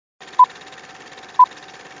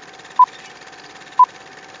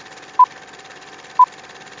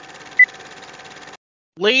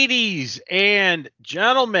Ladies and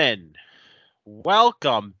gentlemen,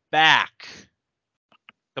 welcome back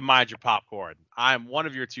to Mind Your Popcorn. I'm one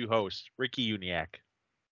of your two hosts, Ricky Uniac.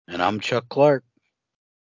 And I'm Chuck Clark.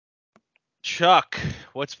 Chuck,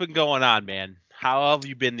 what's been going on, man? How have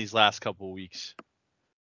you been these last couple of weeks?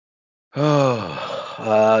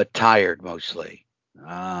 Tired mostly.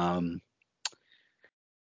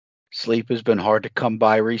 Sleep has been hard to come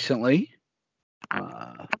by recently.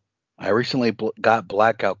 I recently got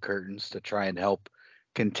blackout curtains to try and help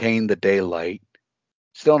contain the daylight.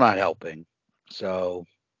 Still not helping. So,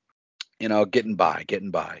 getting by.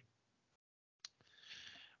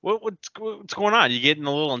 What's going on? You getting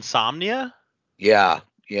a little insomnia? Yeah.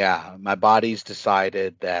 My body's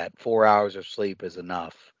decided that 4 hours of sleep is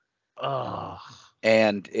enough. Ugh.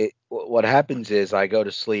 And what happens is I go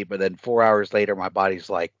to sleep, and then 4 hours later, my body's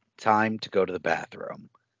like, time to go to the bathroom.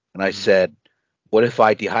 And I said, what if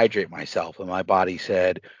I dehydrate myself? And my body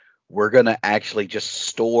said, we're going to actually just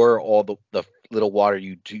store all the little water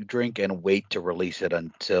you do drink and wait to release it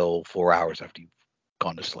until 4 hours after you've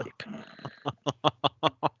gone to sleep.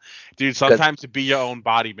 Dude, sometimes it be your own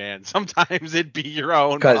body, man. Sometimes it be your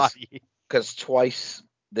own Because body. twice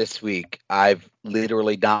this week, I've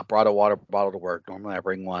literally not brought a water bottle to work. Normally I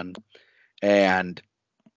bring one. And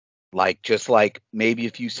just like maybe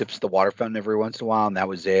a few sips of the water fountain every once in a while, and that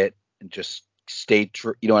was it. And just stayed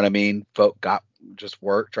true. You know what I mean? Tried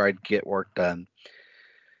to get work done.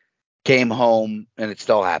 Came home and it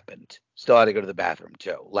still happened. Still had to go to the bathroom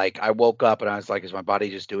too. Like I woke up and I was like, is my body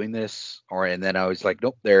just doing this? And then I was like,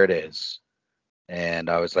 nope, there it is. And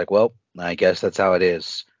I was like, well, I guess that's how it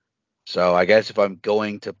is. So I guess if I'm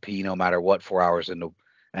going to pee no matter what 4 hours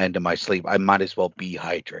into my sleep, I might as well be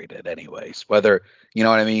hydrated anyways. Whether you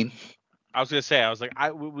know what I mean? I was gonna say,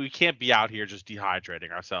 we can't be out here just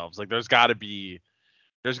dehydrating ourselves. Like, there's got to be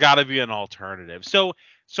an alternative. So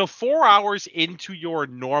 4 hours into your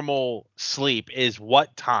normal sleep is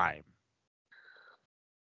what time?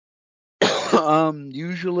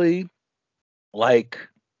 Usually like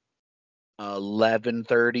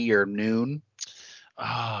 11:30 or noon.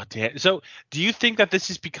 Oh, damn. So do you think that this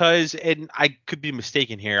is because, and I could be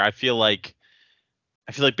mistaken here, I feel like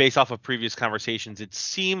based off of previous conversations, it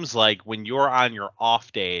seems like when you're on your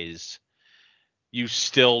off days, you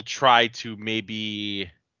still try to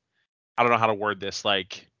maybe, I don't know how to word this,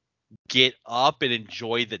 like get up and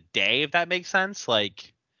enjoy the day, if that makes sense.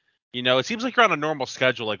 Like, it seems like you're on a normal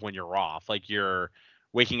schedule, like when you're off, like you're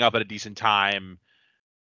waking up at a decent time,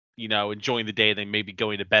 enjoying the day, then maybe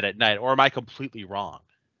going to bed at night. Or am I completely wrong?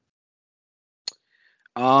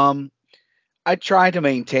 Um, I try to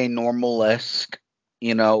maintain normal-esque,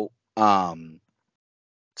 you know, um,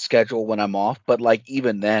 schedule when I'm off, but like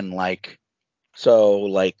even then, let's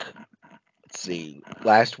see,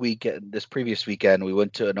 this previous weekend, we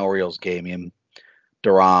went to an Orioles game in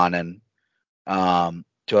Duran and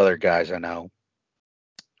two other guys I know.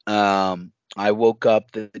 I woke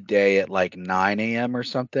up the day at like 9 a.m. or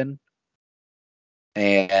something,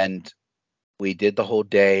 and we did the whole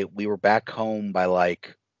day. We were back home by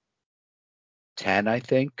like 10, I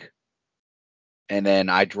think. And then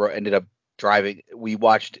ended up driving. We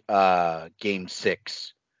watched game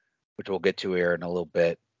 6, which we'll get to here in a little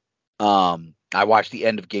bit. I watched the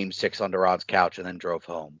end of game 6 on Duran's couch and then drove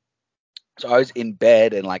home. So I was in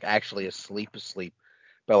bed and like actually asleep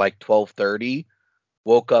by like 12:30.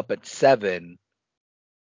 Woke up at 7,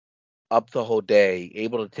 up the whole day,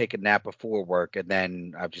 able to take a nap before work, and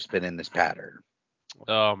then I've just been in this pattern.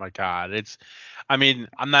 Oh my God. I mean,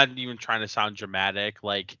 I'm not even trying to sound dramatic.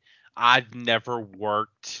 Like, I've never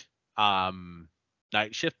worked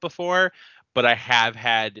night shift before, but I have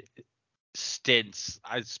had stints.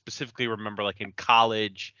 I specifically remember, like, in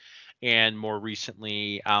college and more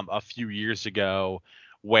recently, a few years ago,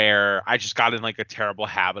 where I just got in like a terrible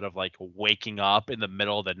habit of like waking up in the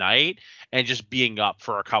middle of the night and just being up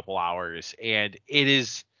for a couple hours. And it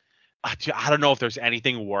is, I don't know if there's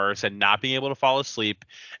anything worse than not being able to fall asleep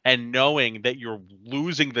and knowing that you're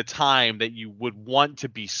losing the time that you would want to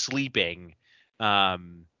be sleeping.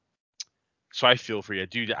 Um, so I feel for you,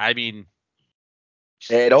 dude. I mean,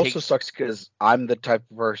 It also takes sucks because I'm the type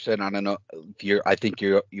of person. I don't know if you're. I think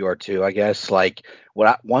you are too. I guess like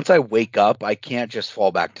once I wake up, I can't just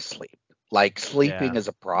fall back to sleep. Like yeah. sleeping is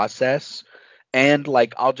a process, and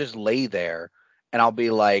like I'll just lay there and I'll be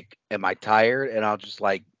like, "Am I tired?" And I'll just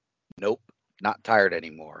like, "Nope, not tired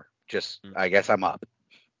anymore. Just I guess I'm up."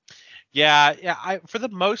 Yeah. I for the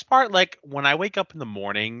most part, like when I wake up in the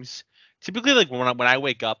mornings, typically like when I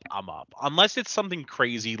wake up, I'm up. Unless it's something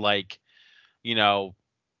crazy like, you know,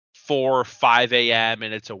 4 or 5 a.m.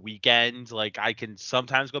 and it's a weekend, like I can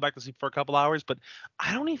sometimes go back to sleep for a couple hours, but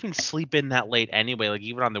I don't even sleep in that late anyway, like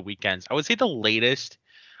even on the weekends. I would say the latest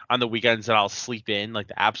on the weekends that I'll sleep in, like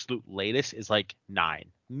the absolute latest is like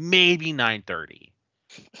 9, maybe 9:30.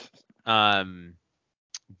 Um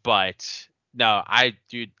but no,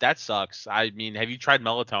 dude, that sucks. I mean, have you tried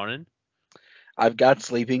melatonin? I've got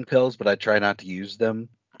sleeping pills, but I try not to use them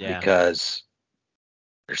Yeah. because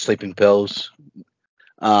they're sleeping pills.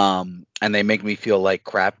 And they make me feel like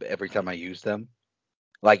crap every time I use them.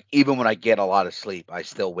 Like even when I get a lot of sleep, I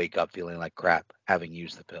still wake up feeling like crap having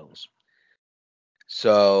used the pills.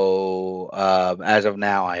 So as of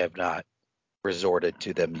now, I have not resorted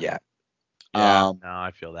to them yet. Yeah, Um, no,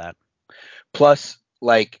 I feel that. Plus,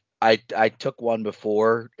 like I took one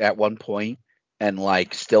before at one point and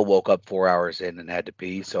like still woke up 4 hours in and had to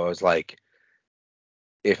pee. So I was like,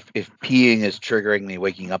 if peeing is triggering me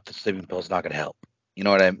waking up, the sleeping pill is not going to help. You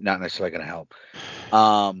know what I'm not necessarily going to help.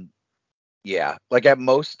 Um, yeah, like at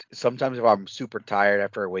most, sometimes if I'm super tired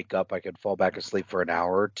after I wake up, I can fall back asleep for an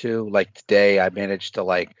hour or two. Like today, I managed to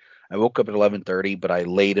like I woke up at 11:30, but I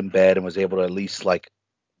laid in bed and was able to at least like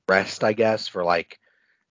rest, I guess, for like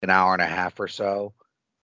an hour and a half or so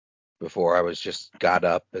before I was just got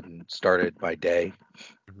up and started my day.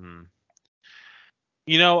 Mhm.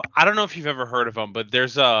 You know, I don't know if you've ever heard of them, but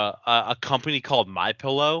there's a company called My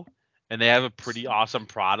Pillow, and they have a pretty awesome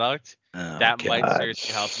product Oh that might God.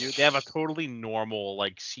 seriously help you. They have a totally normal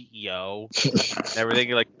like CEO and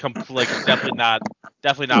everything, like like definitely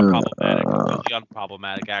not problematic, Uh, completely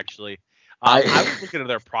unproblematic actually. I I would look into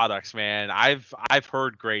their products, man. I've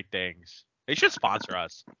heard great things. They should sponsor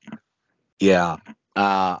us. yeah.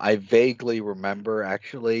 I vaguely remember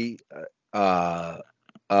actually uh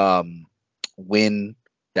um when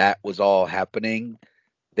that was all happening,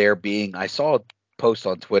 there being I saw a post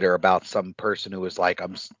on Twitter about some person who was like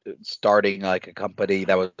starting like a company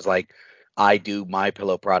that was like I do my pillow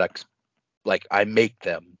products, like I make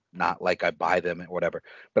them, not like I buy them or whatever,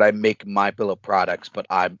 but I make my pillow products, but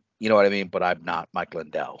I'm, you know what I mean, but I'm not Mike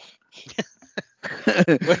Lindell.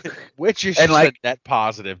 Which is And just a like net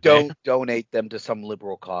positive, man. don't donate them to some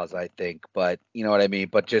liberal cause, I think, but you know what I mean,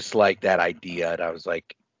 but just like that idea, and I was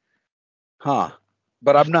like, huh,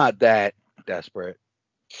 but I'm not that desperate.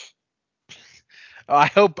 I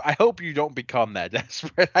hope you don't become that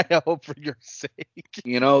desperate. I hope for your sake.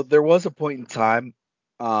 You know, there was a point in time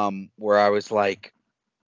where I was like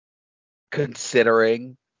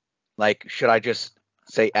considering, like, should I just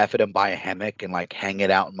say F it and buy a hammock and like hang it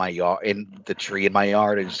out in my yard, in the tree in my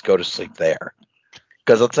yard, and just go to sleep there?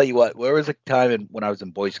 Because I'll tell you what, there was a time when I was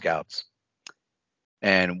in Boy Scouts,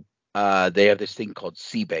 and they have this thing called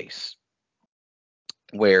Sea Base,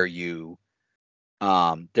 where you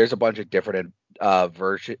there's a bunch of different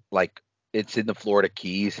version, like it's in the Florida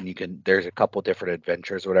Keys, and there's a couple different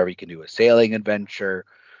adventures or whatever. You can do a sailing adventure,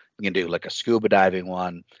 you can do like a scuba diving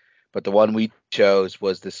one, but the one we chose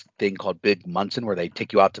was this thing called Big Munson, where they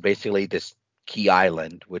take you out to basically this key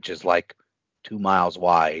island, which is like 2 miles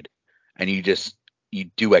wide, and you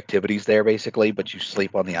do activities there basically, but you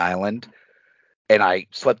sleep on the island. And I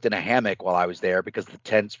slept in a hammock while I was there because the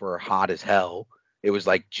tents were hot as hell. It was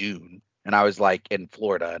like June, and I was like in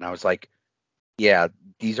Florida, and I was like, yeah,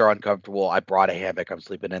 these are uncomfortable. I brought a hammock. I'm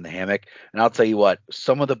sleeping in the hammock, and I'll tell you what,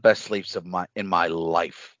 some of the best sleeps of my in my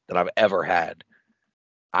life that I've ever had.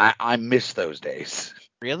 I miss those days.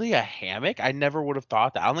 Really, a hammock? I never would have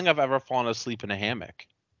thought that. I don't think I've ever fallen asleep in a hammock.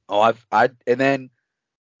 Oh, and then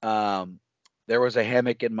um, there was a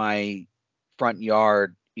hammock in my front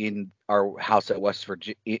yard in our house at West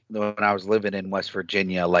Virginia when I was living in West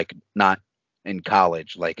Virginia, like not in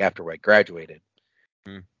college, like after I graduated.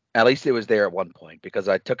 Hmm. At least it was there at one point because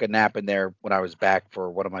I took a nap in there when I was back for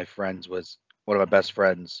one of my best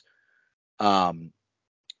friends um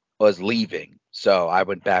was leaving. So I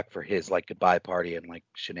went back for his like goodbye party and like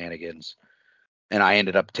shenanigans, and I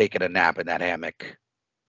ended up taking a nap in that hammock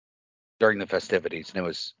during the festivities, and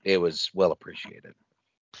it was well appreciated.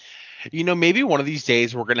 You know, maybe one of these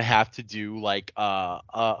days we're gonna have to do like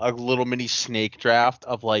a little mini snake draft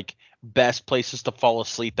of like best places to fall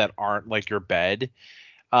asleep that aren't like your bed.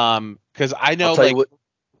 Because I I'll know tell you like what,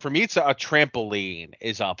 for me it's a trampoline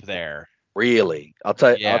is up there. really.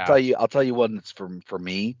 Yeah. I'll tell you one that's for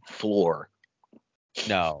me, floor.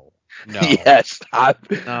 No. No. Yes, I've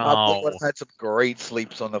No. had some great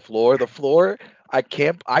sleeps on the floor. The floor, I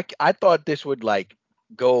can't. I thought this would like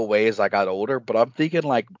go away as I got older, but I'm thinking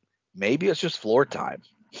like maybe it's just floor time.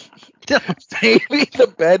 Maybe the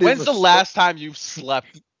bed is When's a the slow. last time you've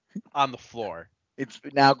slept on the floor? It's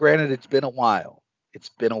now granted, it's been a while. It's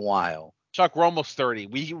been a while, Chuck, we're almost 30.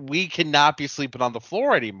 We cannot be sleeping on the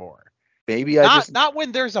floor anymore. Maybe I just Not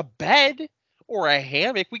when there's a bed or a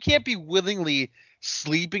hammock. We can't be willingly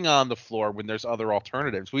sleeping on the floor when there's other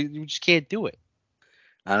alternatives. We just can't do it.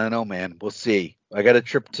 I don't know, man. We'll see. I got a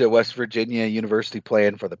trip to West Virginia University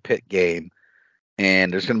planned for the Pitt game,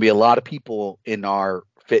 and there's going to be a lot of people in our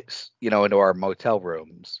into our motel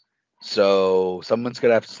rooms. So someone's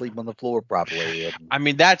going to have to sleep on the floor probably. And I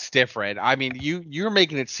mean, that's different. I mean, you're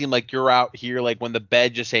making it seem like you're out here like when the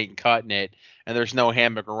bed just ain't cutting it and there's no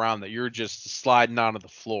hammock around that you're just sliding onto the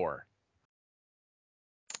floor.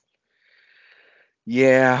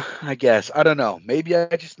 yeah, I guess. I don't know. Maybe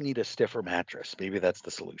I just need a stiffer mattress. Maybe that's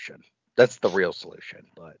the solution. That's the real solution.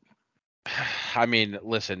 But I mean,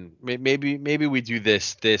 listen, maybe we do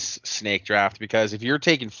this snake draft because if you're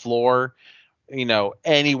taking floor,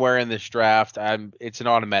 anywhere in this draft, it's an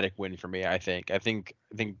automatic win for me. I think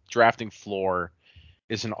drafting floor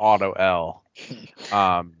is an auto L.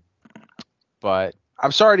 Um, but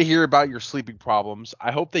I'm sorry to hear about your sleeping problems.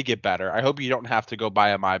 I hope they get better. I hope you don't have to go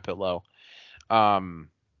buy a MyPillow. Um,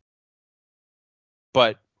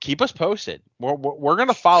 but keep us posted. We're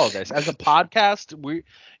gonna follow this as a podcast.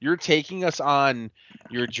 You're taking us on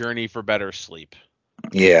your journey for better sleep.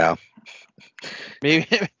 yeah, Maybe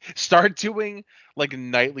start doing like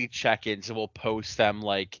nightly check-ins and we'll post them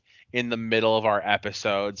like in the middle of our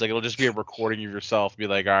episodes. Like it'll just be a recording of yourself. Be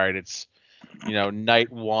like, all right, it's night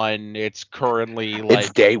one. It's currently it's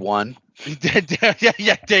like day one.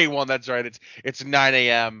 yeah, day one. That's right. It's 9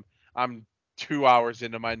 a.m. I'm 2 hours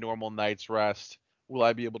into my normal night's rest. Will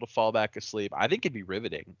I be able to fall back asleep? I think it'd be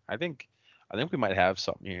riveting. I think we might have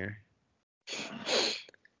something here.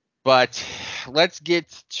 But let's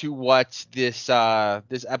get to what this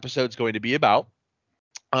episode's going to be about.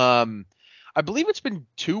 Um, I believe it's been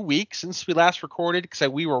 2 weeks since we last recorded because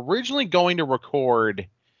we were originally going to record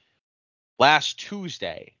last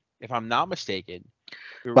Tuesday, if I'm not mistaken.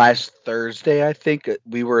 Last Thursday, I think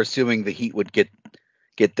we were assuming the Heat would get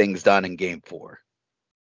things done in Game 4.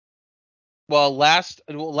 Well, last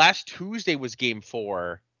Tuesday was Game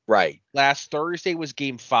 4. Right. Last Thursday was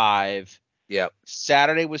Game 5. Yep.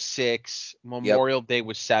 Saturday was 6. Yep. Memorial Day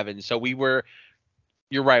was 7. So you're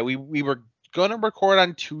right. We were gonna record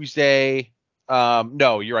on Tuesday.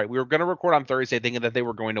 No, you're right. We were gonna record on Thursday, thinking that they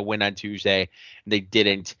were going to win on Tuesday, and they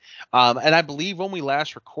didn't. And I believe when we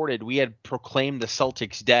last recorded, we had proclaimed the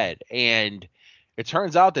Celtics dead, and it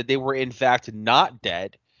turns out that they were in fact not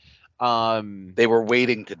dead. They were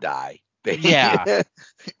waiting to die. Yeah,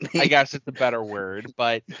 I guess it's a better word,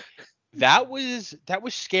 but that was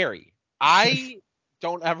scary. I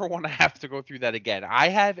don't ever want to have to go through that again. I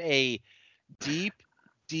have a deep,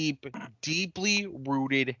 deep, deeply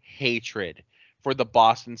rooted hatred for the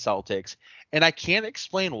Boston Celtics, and I can't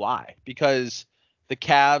explain why. Because the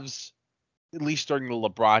Cavs, at least during the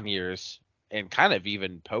LeBron years, and kind of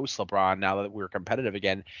even post LeBron, now that we're competitive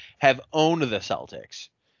again, have owned the Celtics.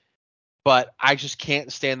 But I just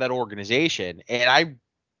can't stand that organization, and I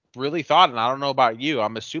really thought, and I don't know about you,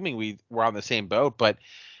 I'm assuming we were on the same boat, but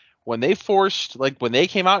when they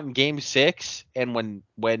came out in Game 6 and when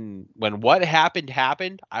what happened,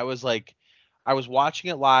 I was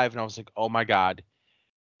watching it live and I was like, oh my god,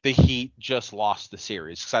 the Heat just lost the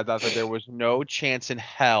series, because I thought that there was no chance in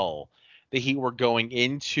hell the Heat were going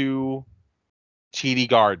into TD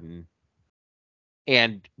Garden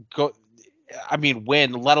and go, I mean,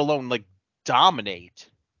 win, let alone like dominate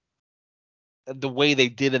the way they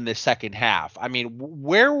did in the second half. I mean,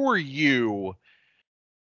 where were you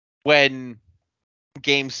when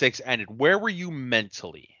Game 6 ended? Where were you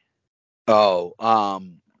mentally? Oh,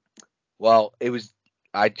 well, it was.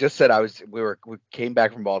 I just said we came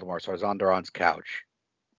back from Baltimore, so I was on Duran's couch,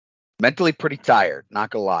 mentally pretty tired. Not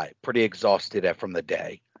gonna lie, pretty exhausted from the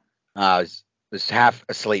day. Was half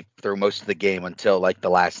asleep through most of the game until like the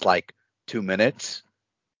last 2 minutes,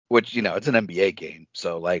 which it's an NBA game,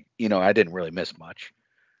 so I didn't really miss much.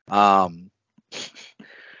 Um,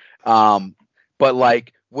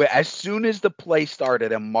 but as soon as the play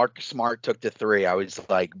started and Marcus Smart took the three, I was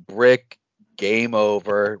like, brick, game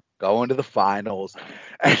over, going to the finals.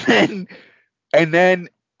 And then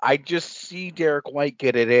I just see Derek White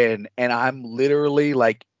get it in, and I'm literally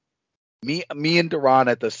like, me and Duran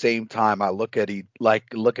at the same time. I look at him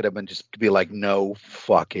and just be like, no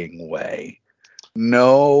fucking way.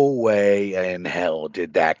 No way in hell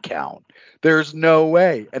did that count. There's no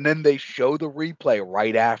way. And then they show the replay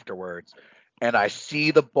right afterwards, and I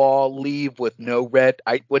see the ball leave with no red.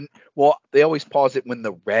 They always pause it when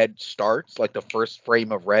the red starts, like the first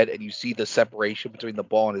frame of red, and you see the separation between the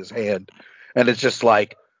ball and his hand, and it's just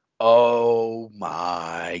like, oh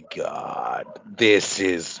my god, this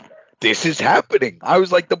is this is happening. I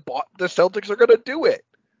was like, the Celtics are going to do it.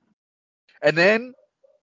 And then,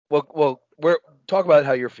 we're talk about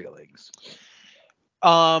how your feelings.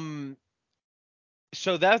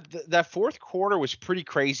 So that fourth quarter was pretty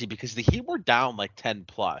crazy because the Heat were down like 10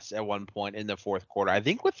 plus at one point in the fourth quarter. I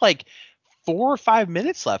think with like 4 or 5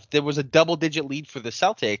 minutes left, there was a double digit lead for the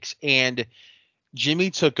Celtics, and Jimmy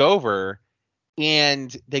took over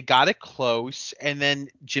and they got it close. And then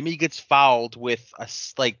Jimmy gets fouled with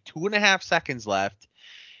like 2.5 seconds left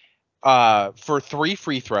for 3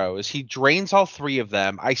 free throws. He drains all 3 of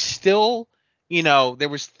them. I still, they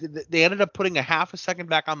ended up putting a half a second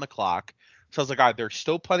back on the clock. So I was like, all right, there's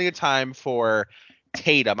still plenty of time for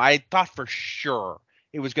Tatum. I thought for sure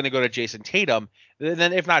it was going to go to Jason Tatum. And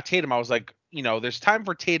then if not Tatum, I was like, there's time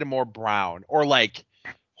for Tatum or Brown or like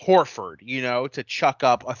Horford, to chuck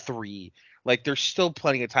up a 3. Like there's still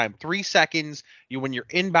plenty of time. 3 seconds, when you're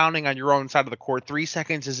inbounding on your own side of the court, 3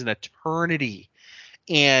 seconds is an eternity.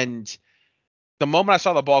 And the moment I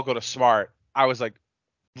saw the ball go to Smart, I was like,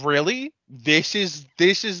 really? This is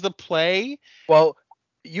the play? Well,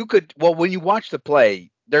 when you watch the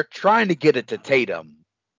play, they're trying to get it to Tatum,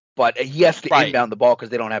 but he has to inbound the ball because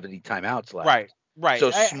they don't have any timeouts left. Right.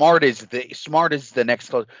 So Smart is the next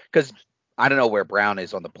close, because I don't know where Brown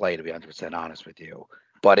is on the play, to be 100% honest with you,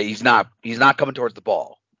 but he's not coming towards the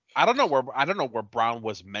ball. I don't know where Brown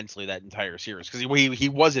was mentally that entire series because he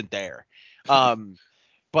wasn't there.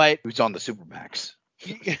 But he was on the Supermax.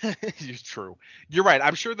 It's true. You're right.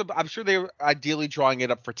 I'm sure they were ideally drawing it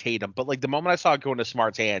up for Tatum, but like the moment I saw it go into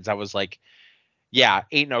Smart's hands, I was like, yeah,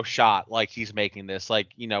 ain't no shot like he's making this. Like,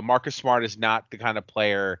 Marcus Smart is not the kind of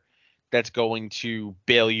player that's going to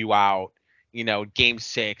bail you out, game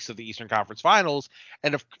 6 of the Eastern Conference Finals.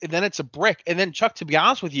 And then it's a brick. And then Chuck, to be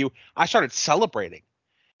honest with you, I started celebrating.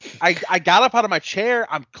 I got up out of my chair.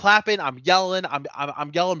 I'm clapping. I'm yelling.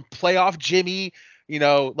 I'm yelling playoff Jimmy.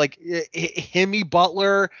 Like Himmy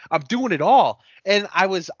Butler. I'm doing it all. And I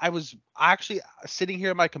was actually sitting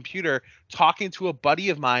here at my computer talking to a buddy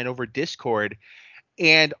of mine over Discord,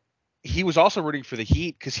 and he was also rooting for the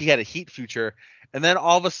Heat because he had a Heat future. And then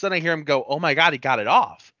all of a sudden I hear him go, "Oh my God, he got it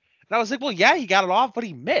off." And I was like, well, yeah, he got it off, but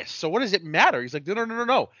he missed. So what does it matter? He's like,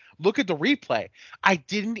 no. Look at the replay. I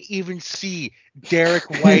didn't even see Derek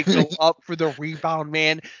White go up for the rebound,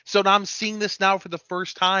 man. So now I'm seeing this now for the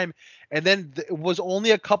first time. And then it was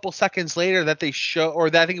only a couple seconds later that they show, or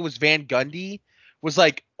that I think it was Van Gundy was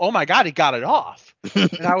like, oh my God, he got it off.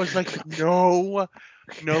 And I was like, no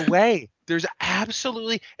way. There's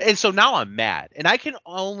absolutely, and so now I'm mad, and I can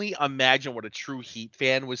only imagine what a true Heat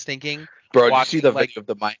fan was thinking. Bro, did you see the video of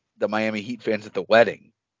the Miami Heat fans at the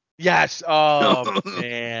wedding? Yes. Oh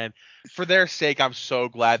man. For their sake, I'm so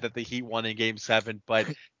glad that the Heat won in Game 7. But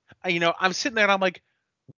I'm sitting there and I'm like,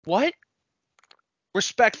 what?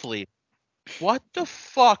 Respectfully, what the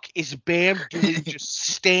fuck is Bam doing just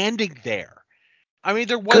standing there? I mean,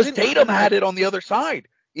 there wasn't. Because Tatum had it on the other side.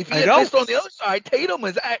 If he had missed on the other side, Tatum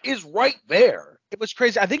is right there. It was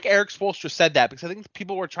crazy. I think Eric Spoelstra said that because I think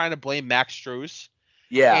people were trying to blame Max Strus.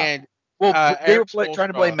 Yeah. And they were trying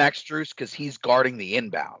to blame Max Strus because he's guarding the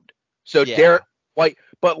inbound. So Derek White,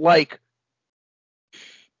 but like,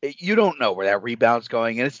 you don't know where that rebound's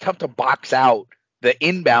going, and it's tough to box out the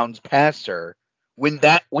inbounds passer when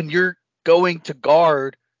you're going to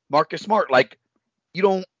guard Marcus Smart. Like, you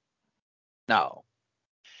don't know.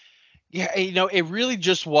 Yeah, it really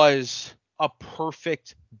just was a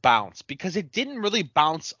perfect bounce because it didn't really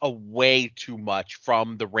bounce away too much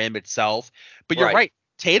from the rim itself. But you're right.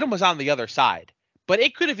 Tatum was on the other side, but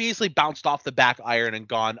it could have easily bounced off the back iron and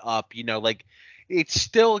gone up. Like it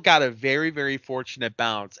still got a very, very fortunate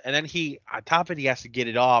bounce. And then on top of it, he has to get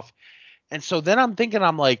it off. And so then I'm thinking,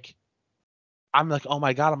 I'm like, oh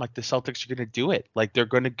my God, I'm like, the Celtics are going to do it. Like they're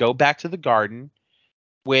going to go back to the Garden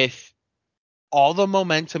with all the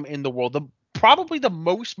momentum in the world, probably the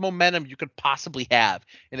most momentum you could possibly have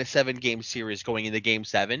in a 7-game series going into Game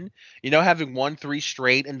 7. Having won 3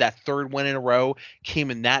 straight and that third win in a row came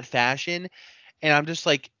in that fashion. And I'm just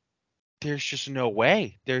like, there's just no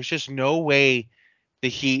way. There's just no way the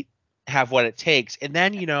Heat have what it takes. And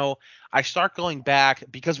then, I start going back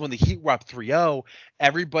because when the Heat were up 3-0,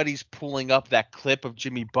 everybody's pulling up that clip of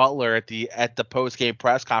Jimmy Butler at the post-game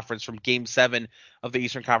press conference from Game 7 of the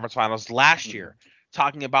Eastern Conference Finals last year,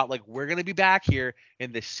 talking about like, we're going to be back here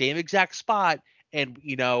in the same exact spot, and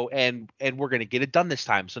and we're going to get it done this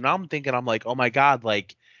time. So now I'm thinking, I'm like, oh my God,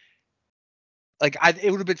 it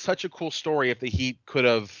would have been such a cool story if the Heat could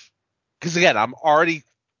have, because again, I'm already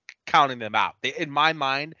counting them out. In my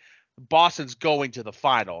mind, Boston's going to the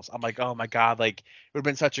finals. I'm like, oh my God, it would have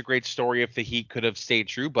been such a great story if the Heat could have stayed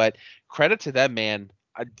true. But credit to them, man.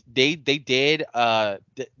 they did.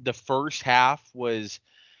 The first half was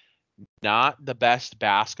not the best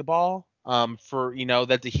basketball for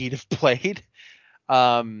that the Heat have played.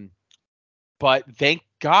 Um, but thank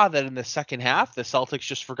God that in the second half the Celtics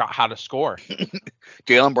just forgot how to score.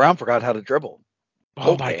 Jaylen Brown forgot how to dribble.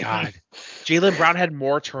 Oh my God, Jaylen Brown had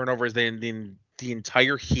more turnovers than the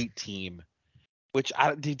entire Heat team, which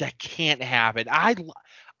dude, that can't happen.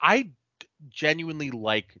 I genuinely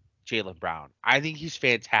like Jaylen Brown. I think he's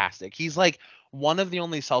fantastic. He's like one of the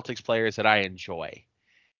only Celtics players that I enjoy.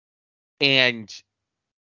 And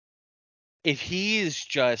if he is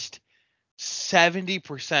just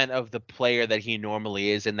 70% of the player that he normally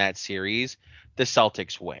is in that series, the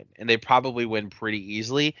Celtics win. And they probably win pretty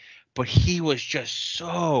easily. But he was just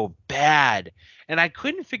so bad. And I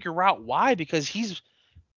couldn't figure out why, because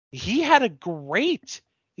he had a great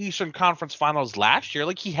Eastern Conference Finals last year.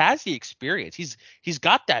 Like, he has the experience. He's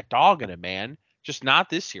got that dog in him, man. Just not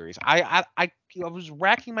this series. I was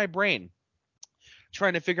racking my brain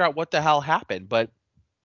trying to figure out what the hell happened, but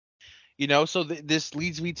so this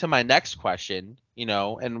leads me to my next question,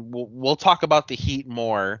 and we'll talk about the Heat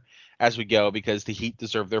more as we go because the Heat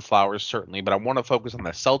deserve their flowers certainly, but I want to focus on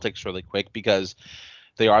the Celtics really quick because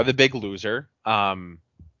they are the big loser.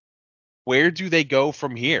 Where do they go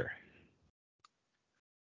from here?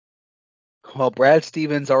 Well, Brad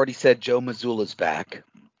Stevens already said Joe Mazzulla's back.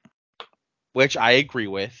 Which I agree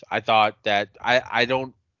with. I thought that I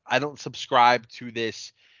don't subscribe to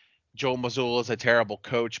this Joe Mazzulla is a terrible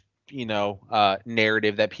coach,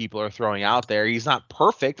 narrative that people are throwing out there. He's not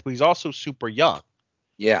perfect, but he's also super young.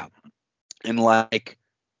 Yeah. And like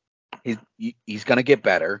he's going to get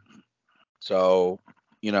better. So,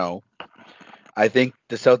 I think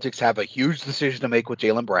the Celtics have a huge decision to make with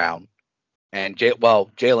Jaylen Brown. And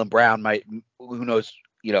Jaylen Brown might, who knows,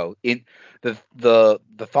 in the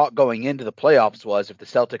thought going into the playoffs was if the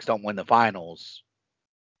Celtics don't win the finals,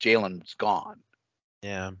 Jaylen's gone.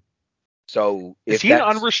 Yeah. So is he an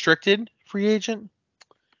unrestricted free agent?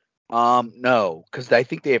 No, because I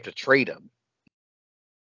think they have to trade him.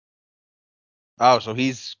 Oh, so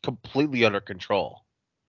he's completely under control.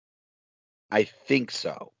 I think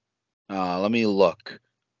so. Let me look.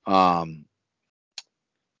 But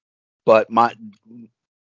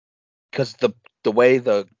because the way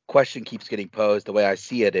the question keeps getting posed, the way I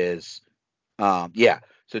see it is, so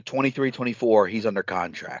 23-24, he's under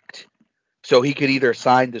contract. So he could either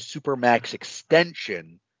sign the Supermax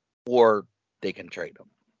extension or they can trade him.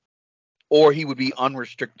 Or he would be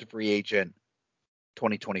unrestricted free agent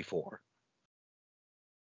 2024.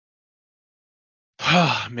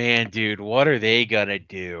 Oh, man, dude, what are they going to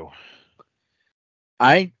do?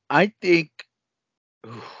 I think,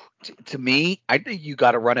 to me, I think you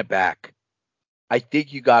got to run it back.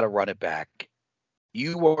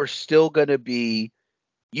 You are still going to be,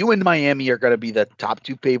 you and Miami are going to be the top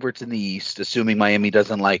two favorites in the East, assuming Miami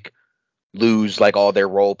doesn't lose all their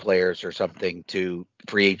role players or something to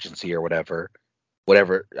free agency or whatever.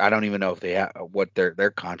 I don't even know if they have what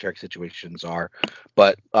their contract situations are,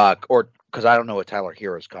 but or because I don't know what Tyler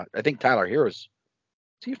Hero's I think Tyler Hero's, is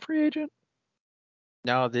he a free agent?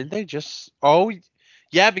 No, didn't they just? Oh,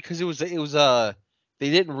 yeah, because they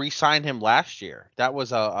didn't re-sign him last year. That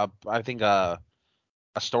was I think a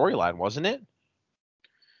storyline, wasn't it?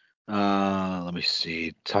 Let me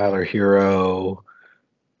see. Tyler Hero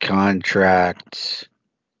contract.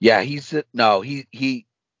 Yeah, he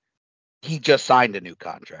just signed a new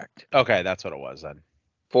contract. Okay, that's what it was then.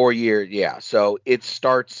 4 years, yeah. So it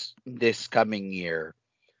starts this coming year.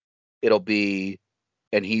 It'll be,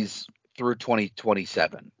 and he's through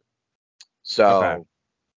 2027. So, Okay.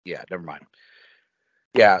 yeah, never mind.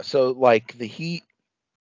 Yeah, so the Heat,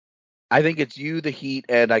 I think it's you, the Heat,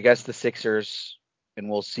 and I guess the Sixers, and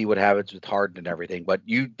we'll see what happens with Harden and everything. But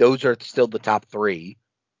those are still the top three,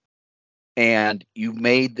 and you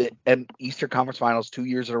made the Eastern Conference Finals 2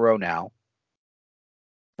 years in a row now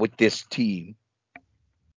with this team.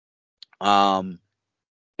 And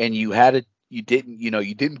you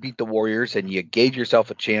didn't beat the Warriors, and you gave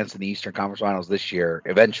yourself a chance in the Eastern Conference Finals this year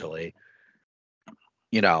eventually.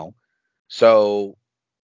 So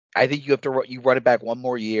I think you have to you run it back one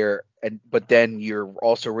more year, but then you're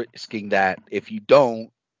also risking that if you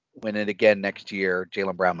don't win it again next year,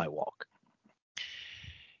 Jaylen Brown might walk.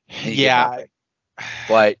 Yeah.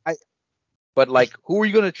 But who are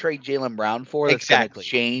you going to trade Jaylen Brown for? That's Exactly. going to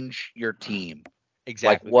change your team.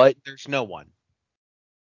 Exactly. What? There's no one.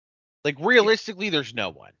 Realistically, there's no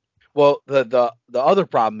one. Well, the other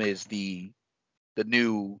problem is the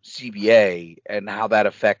new CBA and how that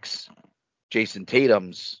affects Jason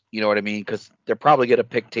Tatum's, you know what I mean? Because they're probably going to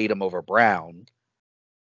pick Tatum over Brown.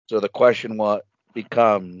 So the question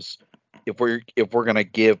becomes if we're gonna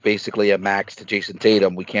give basically a max to Jason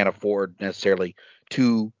Tatum, we can't afford necessarily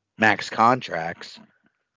 2 max contracts.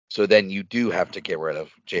 So then you do have to get rid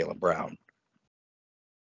of Jaylen Brown.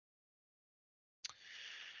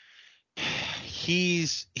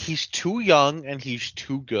 He's too young and he's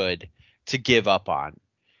too good to give up on.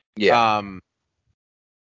 Yeah.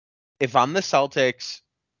 If I'm the Celtics,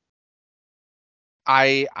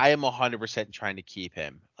 I am 100% trying to keep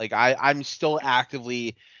him. Like I'm still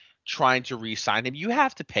actively trying to re-sign him. You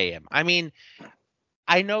have to pay him. I mean,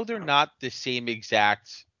 I know they're not the same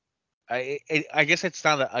exact. I guess it's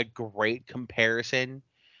not a great comparison.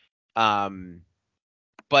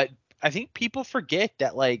 But I think people forget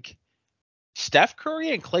that like Steph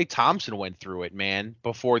Curry and Klay Thompson went through it, man,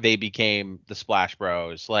 before they became the Splash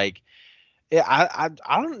Bros. Like, I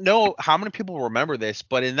don't know how many people remember this,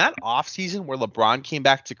 but in that offseason where LeBron came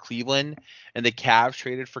back to Cleveland and the Cavs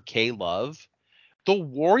traded for K Love, the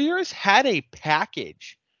Warriors had a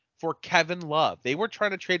package for Kevin Love. They were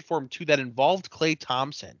trying to trade for him too that involved Klay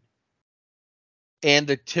Thompson. And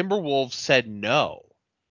the Timberwolves said no.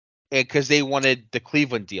 Because they wanted the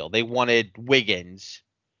Cleveland deal. They wanted Wiggins,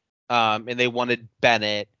 and they wanted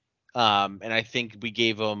Bennett. And I think we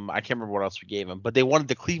gave them, I can't remember what else we gave them, but they wanted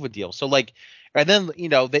the Cleveland deal. So like, and then,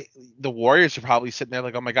 the Warriors are probably sitting there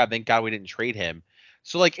like, oh my God, thank God we didn't trade him.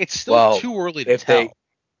 So like, it's still Well, too early to if they tell.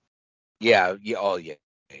 yeah, oh yeah.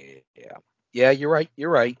 Yeah, you're right.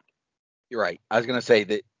 I was gonna say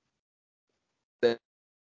that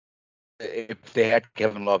if they had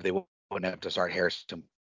Kevin Love, they wouldn't have to start Harrison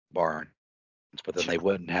Barnes, but then they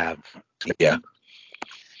wouldn't have. Yeah.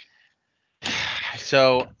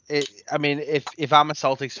 So, I mean, if I'm a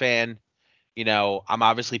Celtics fan, I'm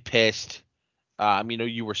obviously pissed.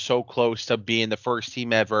 You were so close to being the first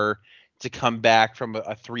team ever to come back from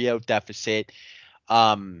a 3-0 deficit.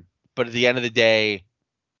 But at the end of the day,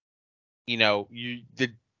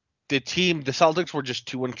 the team, the Celtics were just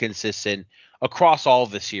too inconsistent across all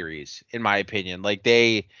of the series, in my opinion. Like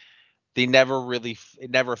they never really,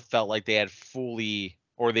 it never felt like they had fully,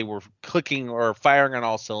 or they were clicking or firing on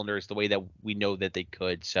all cylinders the way that we know that they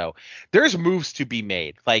could. So there's moves to be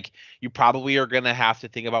made. Like you probably are going to have to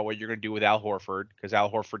think about what you're going to do with Al Horford, because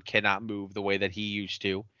Al Horford cannot move the way that he used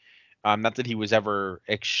to. Not that he was ever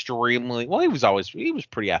extremely well. He was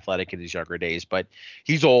pretty athletic in his younger days, but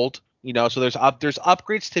he's old. So there's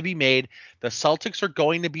upgrades to be made. The Celtics are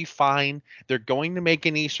going to be fine. They're going to make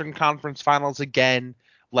an Eastern Conference Finals again.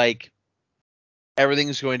 Like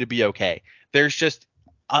everything's going to be okay. There's just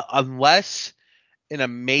unless an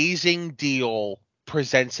amazing deal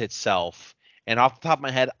presents itself. And off the top of my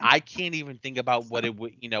head, I can't even think about what it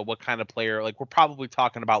would, what kind of player. Like we're probably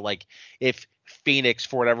talking about like if Phoenix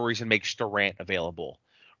for whatever reason makes Durant available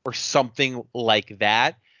or something like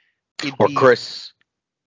that. It'd Or be Chris.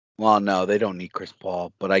 Well, no, they don't need Chris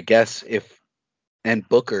Paul, but I guess and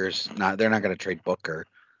Booker's not. They're not going to trade Booker.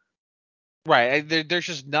 right. There's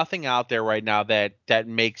just nothing out there right now that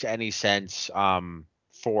makes any sense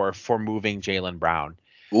for moving Jaylen Brown.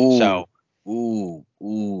 Ooh, So ooh,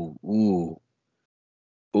 ooh, ooh,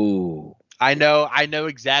 ooh. I know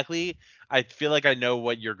exactly. I feel like I know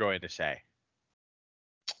what you're going to say.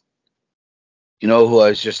 You know who I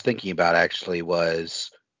was just thinking about actually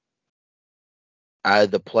was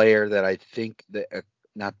the player that I think that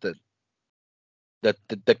not the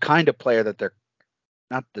kind of player that they're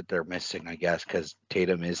not that they're missing, I guess, because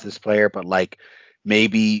Tatum is this player, but like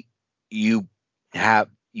maybe you have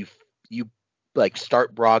you like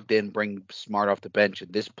start Brogdon, bring Smart off the bench,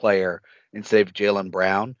 and this player instead of Jaylen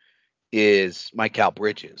Brown is Mikal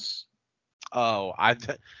Bridges. Oh,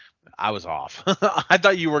 I was off. I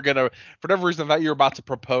thought you were gonna, for whatever reason, I thought you were about to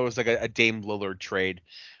propose like a Dame Lillard trade.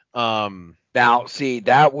 Um, Now, see,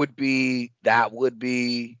 that would be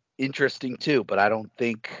interesting too, but I don't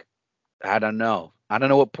know. I don't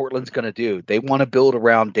know what Portland's gonna do. They want to build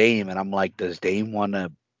around Dame, and I'm like, does Dame want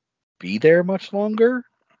to be there much longer?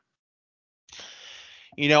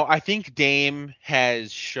 I think Dame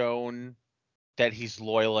has shown that he's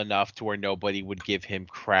loyal enough to where nobody would give him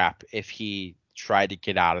crap if he tried to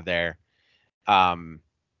get out of there. Um,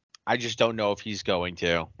 I just don't know if he's going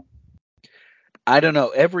to. I don't know.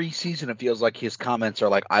 Every season, it feels like his comments are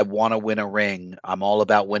like, "I want to win a ring. I'm all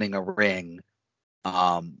about winning a ring.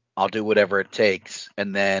 I'll do whatever it takes."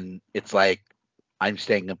 And then it's like, "I'm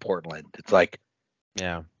staying in Portland." It's like,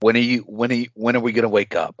 Yeah. when are we gonna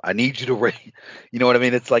wake up? I need you to ring. You know what I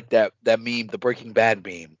mean? It's like that meme, the Breaking Bad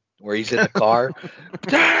meme, where he's in the car.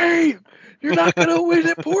 Dave, you're not gonna win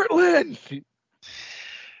at Portland.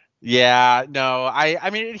 Yeah, no,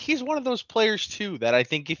 I mean he's one of those players too that I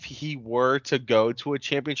think if he were to go to a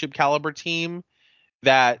championship caliber team,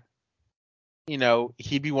 that,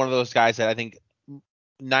 he'd be one of those guys that I think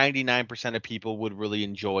 99% of people would really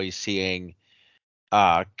enjoy seeing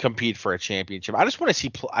compete for a championship. I just want to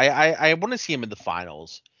see I want to see him in the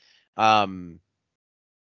finals. I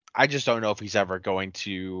just don't know if he's ever going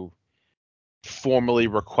to formally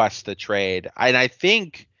request the trade. And I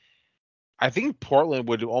think Portland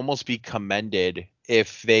would almost be commended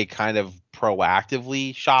if they kind of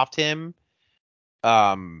proactively shopped him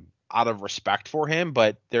out of respect for him,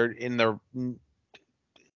 but no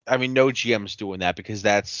GM's doing that because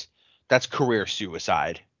that's career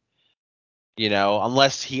suicide.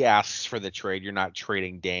 Unless he asks for the trade, you're not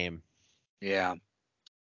trading Dame. Yeah.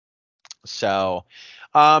 So,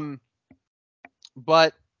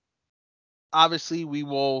 but obviously we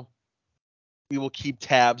will keep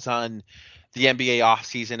tabs on the NBA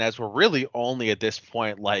offseason as we're really only at this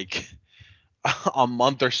point like a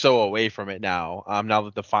month or so away from it now. Now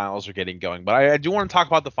that the finals are getting going, but I do want to talk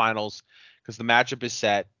about the finals because the matchup is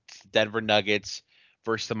set: Denver Nuggets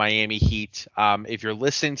versus the Miami Heat. If you're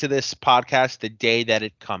listening to this podcast the day that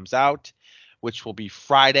it comes out, which will be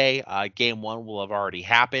Friday, Game 1 will have already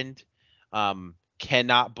happened.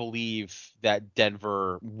 Cannot believe that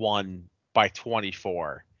Denver won by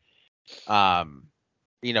 24.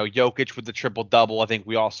 Jokic with the triple double. I think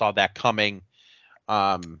we all saw that coming.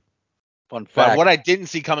 Fun But fact. what I didn't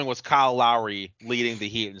see coming was Kyle Lowry leading the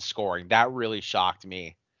Heat in scoring. That really shocked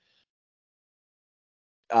me.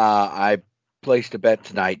 I placed a bet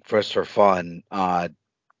tonight just for fun.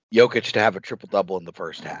 Jokic to have a triple double in the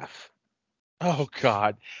first half. Oh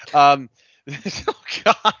God. Oh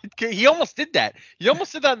God. He almost did that. He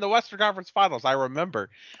almost did that in the Western Conference Finals. I remember.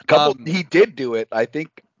 He did do it, I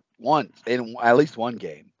think, once in at least one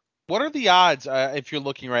game. What are the odds, if you're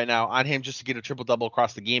looking right now, on him just to get a triple double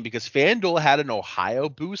across the game? Because FanDuel had an Ohio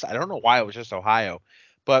boost. I don't know why it was just Ohio,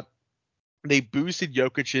 but they boosted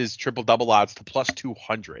Jokic's triple double odds to plus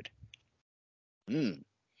 200. So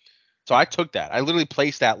I took that. I literally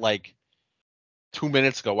placed that like 2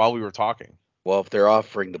 minutes ago while we were talking. Well, if they're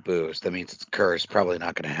offering the boost, that means it's cursed. Probably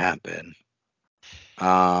not going to happen.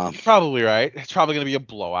 You're probably right. It's probably going to be a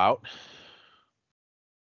blowout.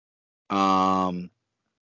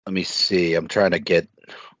 Let me see. I'm trying to get.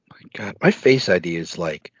 Oh my God, my Face ID is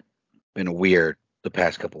like been weird the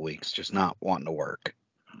past couple weeks. Just not wanting to work.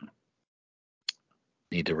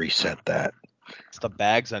 Need to reset that. It's the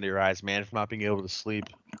bags under your eyes, man, from not being able to sleep.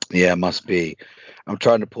 Yeah, it must be. I'm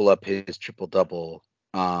trying to pull up his triple double.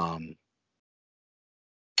 I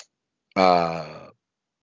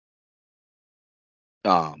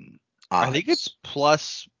think it's Odds.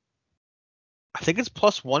 plus. I think it's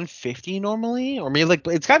plus 150 normally, or maybe like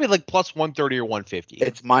it's gotta be like plus 130 or 150.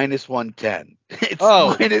 It's minus 110. It's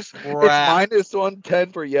It's minus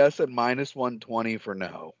 110 for yes and minus 120 for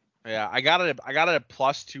no. Yeah, I got it at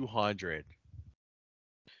plus 200.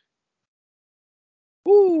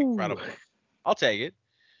 Woo. Incredible. I'll take it.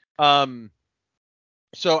 So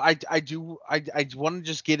I want to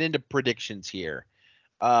just get into predictions here.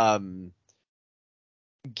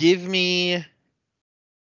 Give me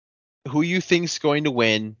who you think's going to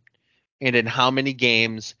win and in how many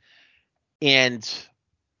games, and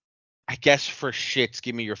I guess for shits,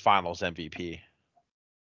 give me your finals MVP.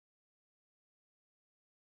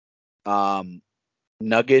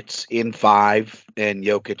 Nuggets in 5 and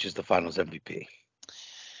Jokic is the finals MVP.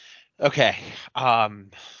 Okay. I'm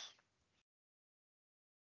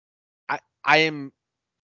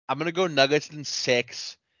gonna go Nuggets in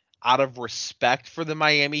 6 out of respect for the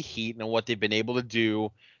Miami Heat and what they've been able to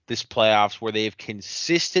do this playoffs, where they've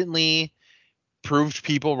consistently proved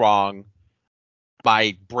people wrong.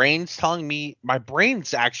 My brain's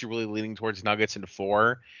actually really leaning towards Nuggets in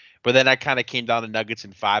 4, but then I kind of came down to Nuggets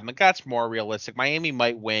in 5. Like, that's more realistic. Miami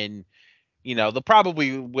might win. They'll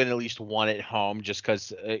probably win at least one at home just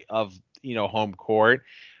because of home court.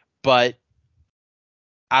 But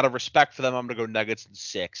out of respect for them, I'm gonna go Nuggets in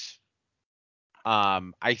 6.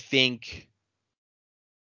 I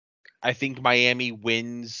think Miami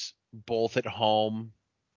wins both at home.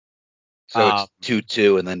 So it's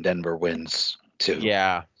 2-2 and then Denver wins 2.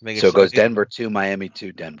 Yeah. So it goes Denver 2, Miami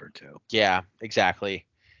 2, Denver 2. Yeah, exactly.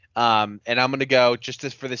 And I'm going to go just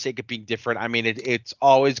for the sake of being different. I mean, it's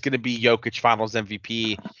always going to be Jokic finals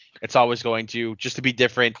MVP. It's always going to, just to be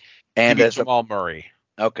different, and give me Jamal Murray.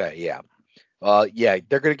 Okay, yeah. Yeah,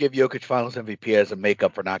 they're going to give Jokic finals MVP as a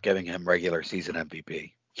makeup for not giving him regular season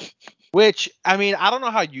MVP. Which, I mean, I don't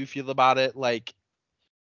know how you feel about it. Like,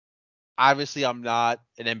 obviously, I'm not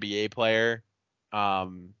an NBA player.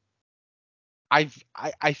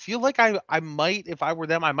 I feel like I might, if I were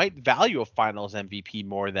them, I might value a finals MVP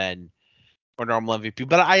more than or normal MVP.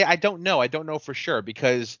 But I don't know. I don't know for sure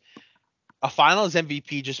because a finals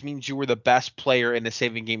MVP just means you were the best player in a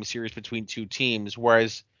 7 game series between two teams,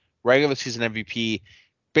 whereas regular season MVP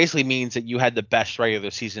basically means that you had the best regular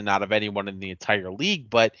season out of anyone in the entire league.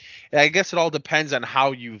 But I guess it all depends on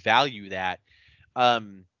how you value that.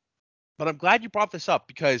 Um, but I'm glad you brought this up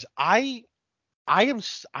because I am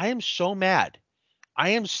so mad. I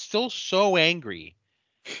am still so angry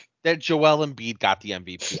that Joel Embiid got the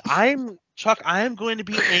MVP. I am going to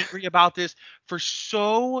be angry about this for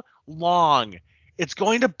so long. It's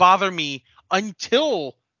going to bother me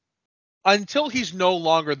until he's no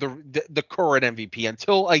longer the current MVP,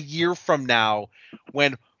 until a year from now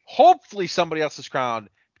when hopefully somebody else is crowned,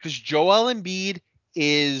 because Joel Embiid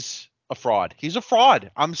is a fraud. He's a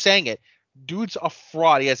fraud. I'm saying it. Dude's a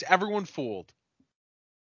fraud. He has everyone fooled.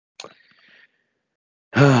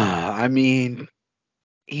 I mean,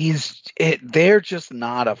 they're just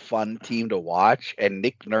not a fun team to watch. And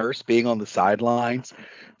Nick Nurse being on the sidelines,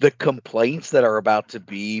 the complaints that are about to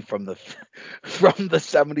be from the from the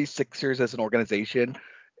 76ers as an organization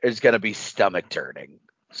is going to be stomach turning.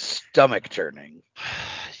 Stomach turning.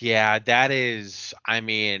 Yeah, that is. I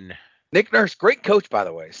mean, Nick Nurse, great coach, by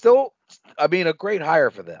the way. Still, I mean, a great hire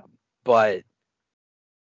for them. But,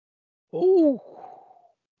 ooh.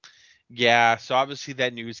 yeah. So obviously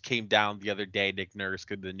that news came down the other day. Nick Nurse,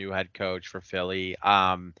 the new head coach for Philly.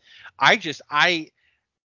 I just I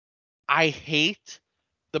hate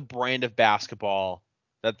the brand of basketball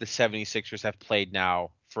that the 76ers have played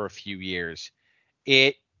now for a few years.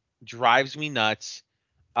 It drives me nuts.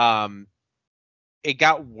 Um, it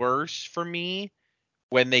got worse for me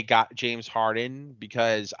when they got James Harden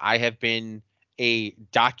because I have been a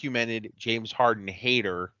documented James Harden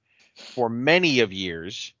hater for many of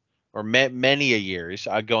years, or many a years,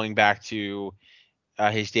 going back to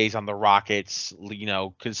his days on the Rockets,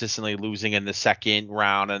 consistently losing in the second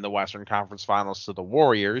round in the Western Conference Finals to the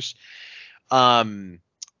Warriors. Um,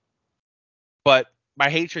 but my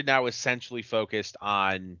hatred now is essentially focused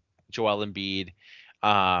on Joel Embiid.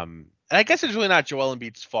 And I guess it's really not Joel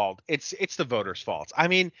Embiid's fault. It's the voters' fault. I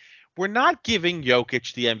mean, we're not giving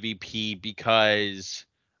Jokic the MVP because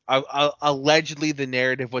allegedly the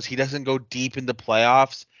narrative was he doesn't go deep in the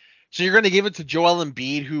playoffs. So you're going to give it to Joel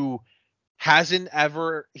Embiid, who hasn't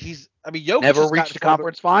ever. I mean, Jokic Never has reached gotten the further.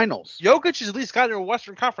 conference finals. Jokic has at least gotten to a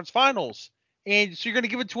Western Conference Finals, and so you're going to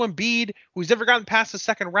give it to Embiid, who's never gotten past the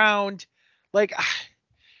second round. Like,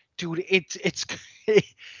 dude, it's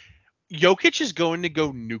Jokic is going to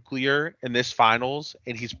go nuclear in this finals,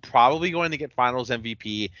 and he's probably going to get Finals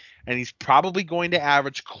MVP, and he's probably going to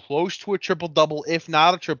average close to a triple double, if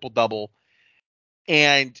not a triple double,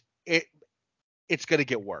 and it's going to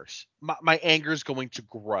get worse. My anger is going to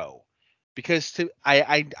grow because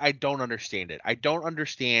I don't understand it. I don't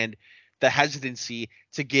understand the hesitancy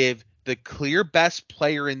to give the clear best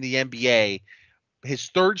player in the NBA his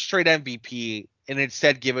third straight MVP and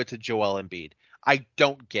instead give it to Joel Embiid. I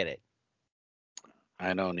don't get it.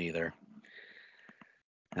 I don't either.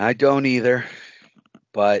 I don't either.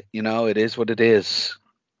 But, it is what it is.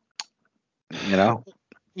 You know,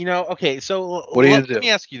 Okay, so what are you let, going to let do? me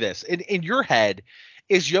ask you this. In your head,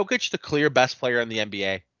 is Jokic the clear best player in the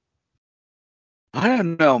NBA? I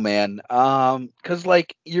don't know, man. Because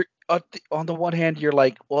like you're on the one hand, you're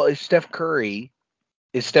like, well, is Steph Curry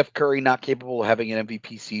not capable of having an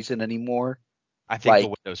MVP season anymore? I think the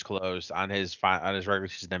Like, window's closed on his regular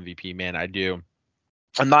season MVP, man. I do.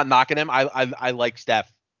 I'm not knocking him. I like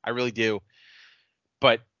Steph. I really do.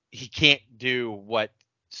 But he can't do what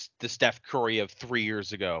the Steph Curry of 3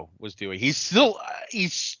 years ago was doing. He's still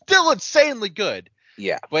insanely good.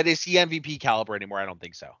 yeah. But is he MVP caliber anymore? I don't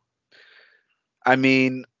think so. I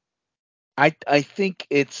mean, I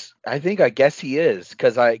guess he is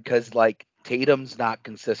because like Tatum's not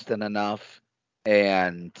consistent enough,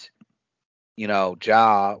 and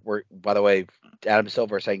we're by the way, Adam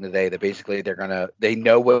Silver is saying today that basically they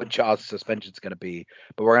know what Ja's suspension is gonna be,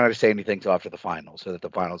 but we're not gonna say anything till after the finals so that the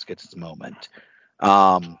finals gets its moment.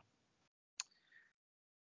 Um,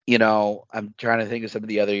 I'm trying to think of some of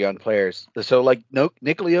the other young players. So like no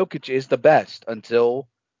Nikola Jokic is the best until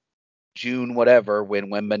June whatever when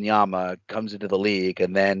Wembanyama comes into the league,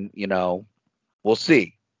 and then we'll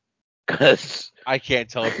see. Because I can't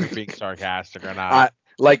tell if you're being sarcastic or not. I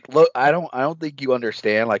look, I don't think you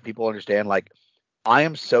understand. Like people understand. Like I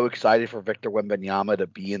am so excited for Victor Wembanyama to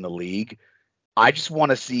be in the league. I just want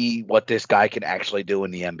to see what this guy can actually do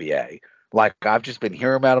in the NBA. Like I've just been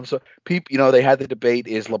hearing about him. So people, they had the debate: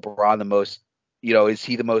 is LeBron the most, is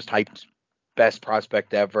he the most hyped, best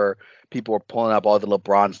prospect ever? People were pulling up all the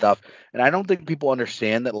LeBron stuff, and I don't think people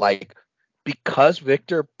understand that. Like because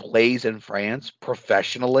Victor plays in France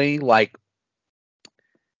professionally, like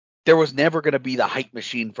there was never going to be the hype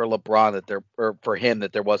machine for LeBron or for him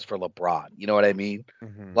that there was for LeBron. You know what I mean?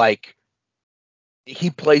 Mm-hmm. Like he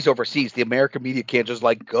plays overseas. The American media can't just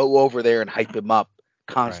like go over there and hype him up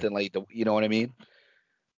constantly. Right. You know what I mean?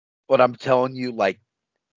 But I'm telling you, like,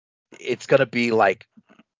 it's going to be like,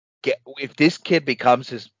 if this kid becomes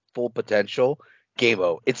his full potential,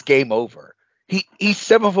 it's game over. He's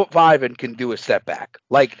 7'5" and can do a step back.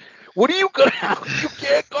 Like, what are you gonna have? You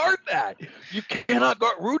can't guard that. You cannot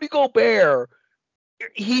guard Rudy Gobert.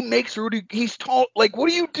 He makes Rudy. He's tall. Like, what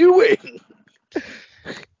are you doing?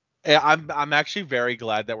 I'm actually very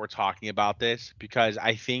glad that we're talking about this because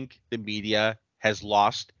I think the media has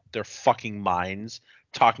lost their fucking minds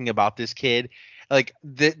talking about this kid. Like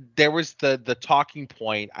there was the talking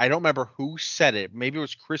point. I don't remember who said it. Maybe it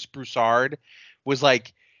was Chris Broussard. Was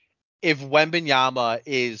like, if Wembanyama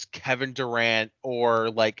is Kevin Durant or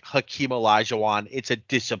like Hakeem Olajuwon, it's a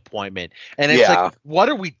disappointment. And it's like, what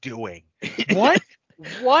are we doing? What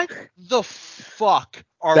the fuck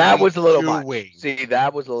are that we was a little doing? much. See,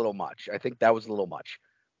 that was a little much. I think that was a little much.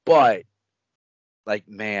 But like,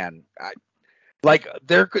 man,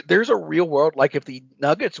 there's a real world. Like, if the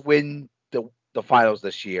Nuggets win the finals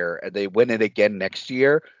this year and they win it again next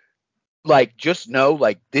year, like, just know,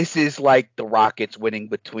 like, this is like the Rockets winning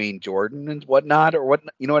between Jordan and whatnot, or what,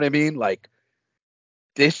 you know what I mean? Like,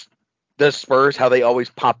 the Spurs, how they always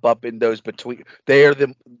pop up in those between, they are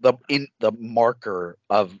the marker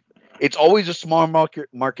of, it's always a small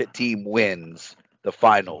market team wins the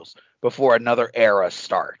finals before another era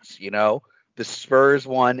starts, you know? The Spurs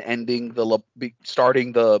won,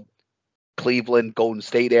 starting the Cleveland Golden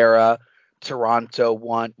State era. Toronto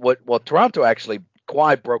won. Toronto actually,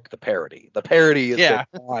 Kawhi broke the parity. The parity has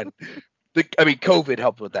been on. COVID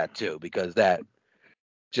helped with that too, because that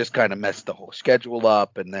just kind of messed the whole schedule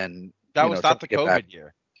up, and then that was not the COVID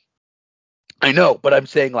year. I know, but I'm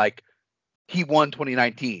saying, like, he won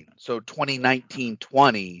 2019, so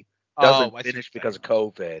 2019-20 doesn't finish because of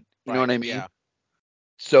COVID. You know what I mean? Yeah.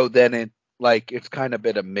 So then it's kind of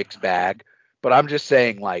been a mixed bag. But I'm just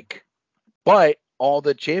saying, like, but all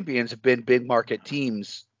the champions have been big market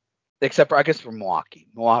teams, except for, I guess, for Milwaukee.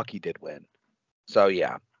 Milwaukee did win. So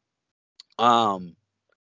yeah.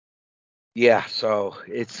 Yeah, so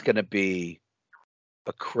it's gonna be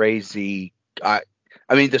a crazy. I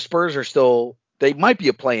mean, the Spurs are still. They might be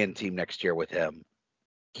a play-in team next year with him.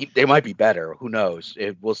 They might be better. Who knows?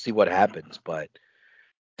 We'll see what happens. But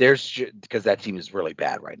because that team is really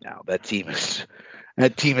bad right now. That team is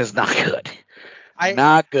not good.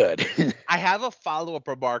 Not good. I have a follow-up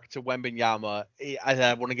remark to Wembanyama.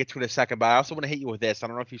 I want to get to it in a second, but I also want to hit you with this. I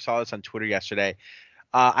don't know if you saw this on Twitter yesterday.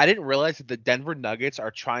 I didn't realize that the Denver Nuggets are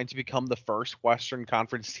trying to become the first Western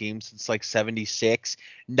Conference team since like '76,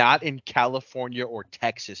 not in California or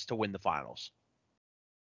Texas, to win the finals.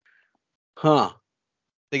 Huh.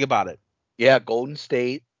 Think about it. Yeah, Golden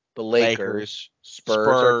State, the Lakers, Spurs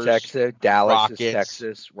are Texas, Dallas Rockets, is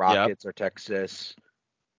Texas, Rockets are Texas.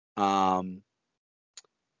 And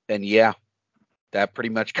yeah, that pretty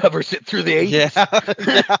much covers it through the 80s.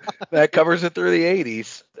 Yeah. That covers it through the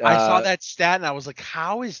 80s. I saw that stat and I was like,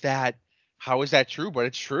 how is that true? But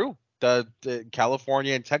it's true. The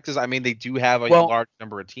California and Texas, I mean, they do have a large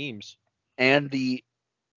number of teams. And the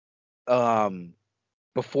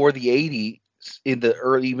before the 80s, in the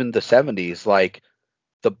early, even the 70s, like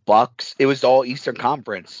the Bucks, it was all Eastern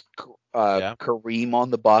Conference. Kareem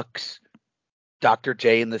on the Bucks, Dr.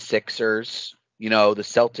 J and the Sixers. You know, the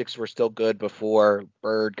Celtics were still good before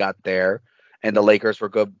Bird got there, and the Lakers were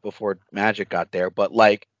good before Magic got there. But,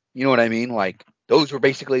 like, you know what I mean? Like, those were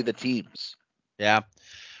basically the teams. Yeah.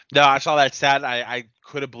 No, I saw that stat. I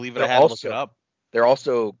couldn't believe it. I had to look it up. They're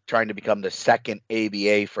also trying to become the second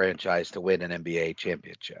ABA franchise to win an NBA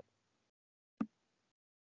championship.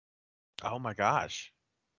 Oh my gosh.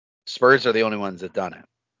 Spurs are the only ones that done it.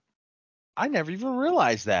 I never even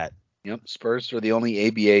realized that. Yep, Spurs are the only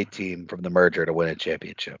ABA team from the merger to win a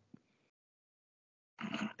championship.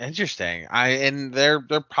 Interesting. And they're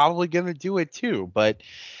probably gonna do it too, but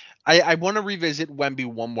I want to revisit Wemby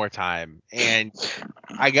one more time. And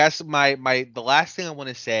I guess the last thing I want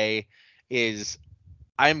to say is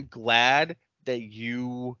I'm glad that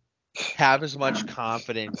you have as much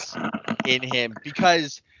confidence in him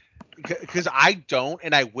because I don't,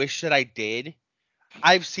 and I wish that I did.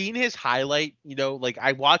 I've seen his highlight, like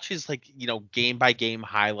I watch his game by game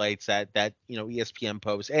highlights that ESPN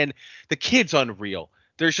posts, and the kid's unreal.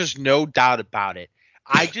 There's just no doubt about it.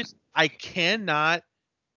 I cannot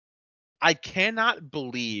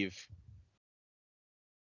believe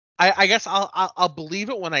I guess I'll believe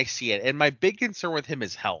it when I see it. And my big concern with him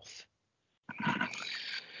is health.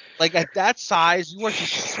 Like at that size, you are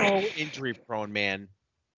just so injury prone, man.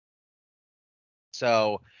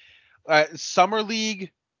 So summer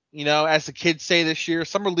league, as the kids say this year,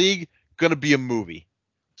 summer league gonna be a movie.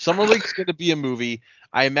 Summer league's gonna be a movie.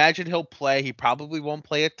 I imagine he'll play. He probably won't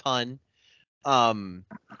play a ton.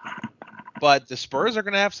 But the Spurs are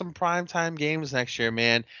gonna have some primetime games next year,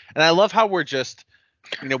 man. And I love how we're just,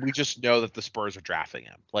 we just know that the Spurs are drafting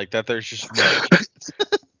him. Like that, there's just no chance.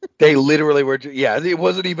 They literally were. Yeah, it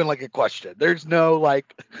wasn't even like a question. There's no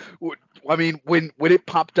like. I mean, when it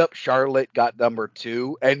popped up, Charlotte got number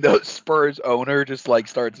 2, and the Spurs owner just like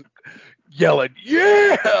starts yelling,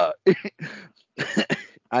 "Yeah!"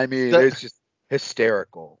 I mean, The it's just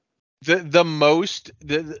hysterical. the most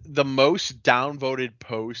downvoted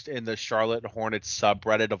post in the Charlotte Hornets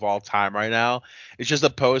subreddit of all time right now is just a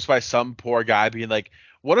post by some poor guy being like,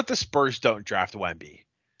 "What if the Spurs don't draft Wemby?"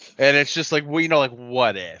 And it's just like, well, like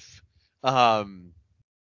what if? Um,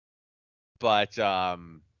 but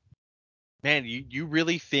man, you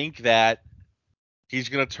really think that he's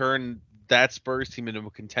gonna turn that Spurs team into a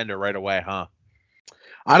contender right away, huh?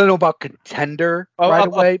 I don't know about contender Oh, right a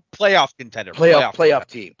away. playoff contender,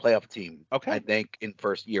 Playoff team. I Okay, think in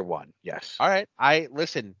first year one, yes. all right. I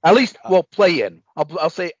listen. At least, Uh, well, play in.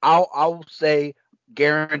 I'll say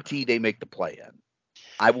guarantee they make the play in.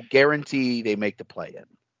 I will guarantee they make the play in.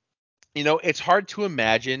 it's hard to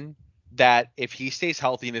imagine that if he stays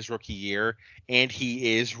healthy in his rookie year and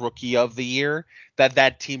he is rookie of the year,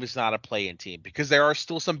 that team is not a play-in team because there are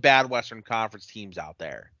still some bad Western Conference teams out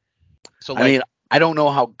there. So I mean, like, I don't know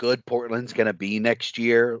how good Portland's going to be next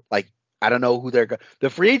year. Like, I don't know who they're going. The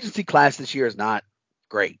free agency class this year is not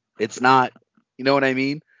great. It's not, you know what I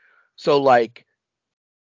mean? So like,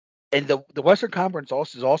 and the Western Conference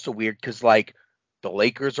also is also weird because like the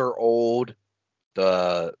Lakers are old,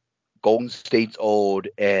 the Golden State's old,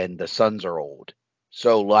 and the Suns are old.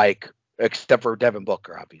 So like, except for Devin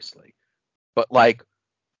Booker, obviously. But like,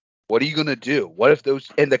 what are you gonna do? What if those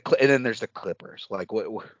and then there's the Clippers? Like,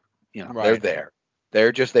 they're right. there.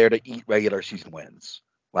 They're just there to eat regular season wins.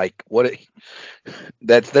 Like, what?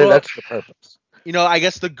 That's Well, the purpose. I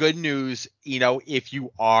guess the good news, if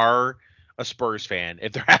you are a Spurs fan,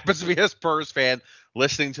 if there happens to be a Spurs fan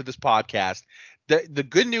listening to this podcast, the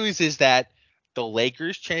good news is that the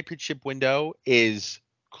Lakers championship window is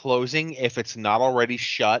closing. If it's not already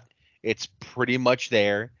shut, it's pretty much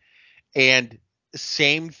there. And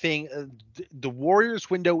same thing, the Warriors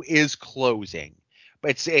window is closing,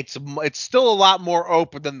 but it's still a lot more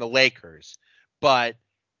open than the Lakers, but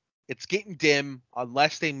it's getting dim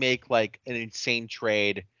unless they make like an insane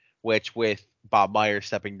trade, which with Bob Myers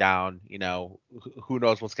stepping down, who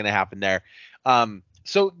knows what's going to happen there.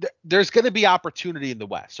 So there's going to be opportunity in the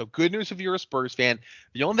West. So good news if you're a Spurs fan.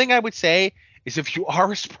 The only thing I would say is if you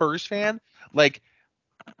are a Spurs fan, like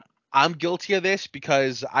I'm guilty of this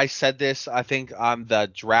because I said this, I think, on the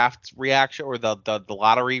draft reaction or the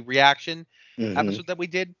lottery reaction Hmm. episode that we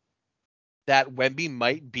did, that Wemby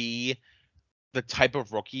might be the type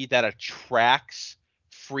of rookie that attracts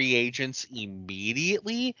free agents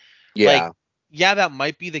immediately. Like, Yeah. yeah, that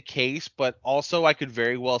might be the case, but also I could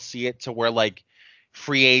very well see it to where like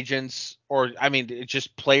free agents or I mean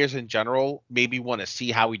just players in general maybe want to see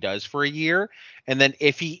how he does for a year. And then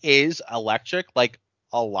if he is electric, like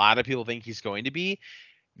a lot of people think he's going to be,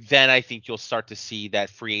 then I think you'll start to see that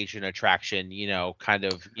free agent attraction, kind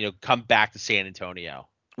of, come back to San Antonio.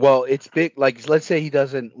 Well, it's big. Like, let's say he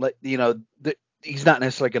doesn't he's not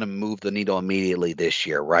necessarily going to move the needle immediately this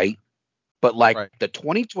year, right? But like Right. the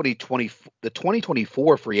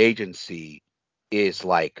 2024 free agency is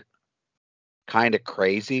like kind of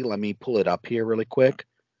crazy. Let me pull it up here really quick.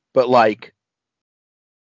 But like,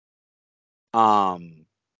 um,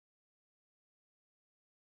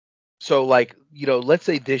 so like, let's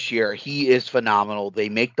say this year he is phenomenal. They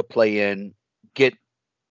make the play in, get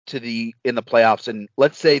to in the playoffs, and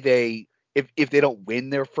let's say if they don't win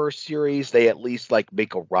their first series, they at least like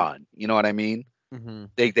make a run. You know what I mean? Mm-hmm.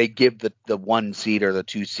 They give the 1 seed or the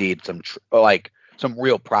 2 seed like some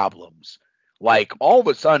real problems. Like all of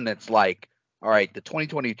a sudden it's like, all right, the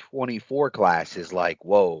 2020-24 class is like,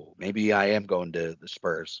 whoa, maybe I am going to the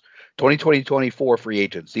Spurs. 2020-24 free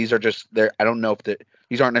agents. These are just there. I don't know if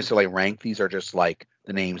these aren't necessarily ranked. These are just like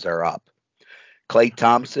the names are up. Clay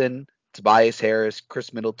Thompson, Tobias Harris,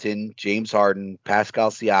 Chris Middleton, James Harden,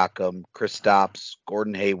 Pascal Siakam, Chris Stopps,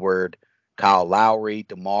 Gordon Hayward, Kyle Lowry,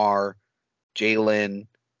 DeMar, Jalen,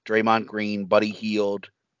 Draymond Green, Buddy Hield,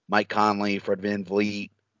 Mike Conley, Fred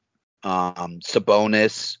VanVleet,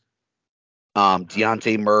 Sabonis,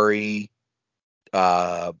 Deontay Murray,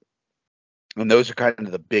 And those are kind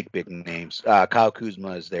of the big names. Kyle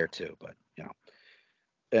Kuzma is there too, but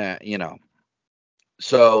you know,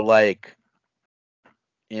 so like,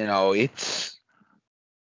 it's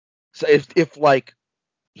so if like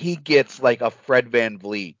he gets like a Fred Van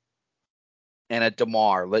Vliet and a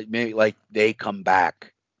DeMar, maybe like they come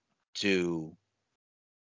back to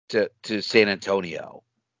San Antonio,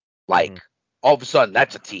 Mm-hmm. like all of a sudden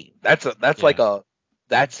that's a team. That's Yeah.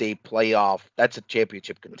 that's a playoff. That's a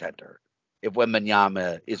championship contender. If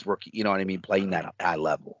Wembanyama is rookie, you know what I mean, playing that high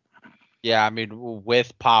level. Yeah, I mean,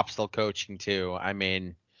 with Pop still coaching too. I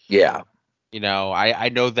mean, Yeah. I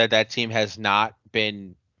know that team has not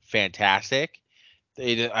been fantastic.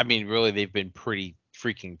 I mean, really, they've been pretty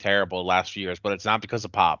freaking terrible the last few years, but it's not because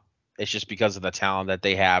of Pop. It's just because of the talent that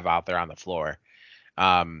they have out there on the floor.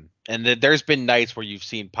 And there's been nights where you've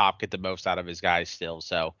seen Pop get the most out of his guys still.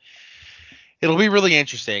 So it'll be really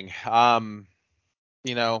interesting.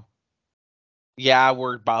 You know, yeah,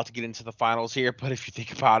 we're about to get into the finals here, but if you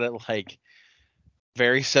think about it, like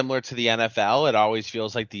very similar to the NFL, it always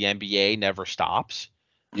feels like the NBA never stops.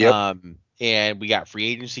 Yep. And we got free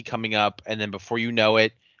agency coming up, and then before you know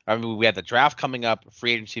it, I mean, we had the draft coming up,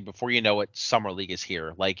 free agency. Before you know it, summer league is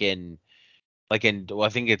here. Well, I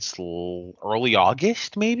think it's early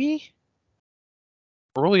August, maybe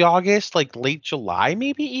early August, like late July,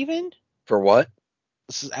 maybe even. For what?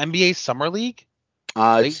 This is NBA summer league,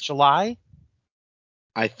 late It's July.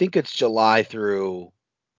 I think it's July through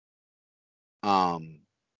um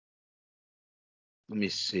let me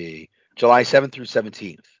see. July 7th through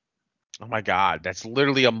 17th. Oh my God, that's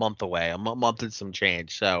literally a month away, month and some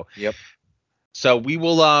change. So, Yep. so we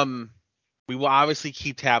will obviously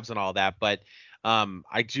keep tabs on all that, but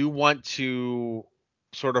I do want to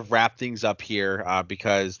sort of wrap things up here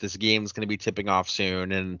because this game is going to be tipping off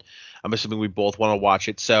soon, and I'm assuming we both want to watch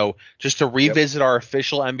it. So just to Yep. revisit our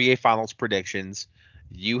official NBA Finals predictions,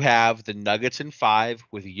 you have the Nuggets in 5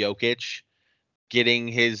 with Jokic getting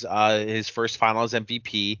his first Finals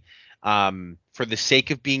MVP. For the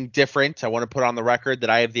sake of being different, I want to put on the record that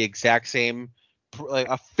I have the exact same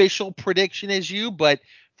official prediction as you, but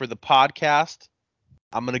for the podcast,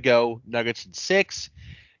 I'm gonna go Nuggets in 6.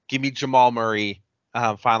 Give me Jamal Murray,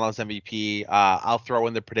 Finals MVP. I'll throw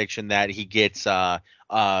in the prediction that he gets a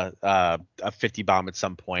 50 bomb at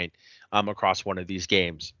some point across one of these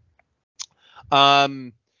games.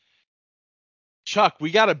 Um, Chuck,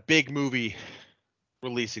 we got a big movie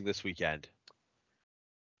releasing this weekend.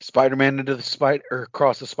 Spider-Man into the Spider or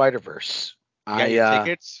across the Spider-Verse. You got your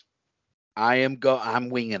tickets? I'm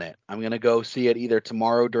winging it. I'm gonna go see it either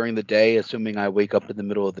tomorrow during the day, assuming I wake up in the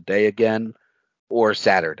middle of the day again, or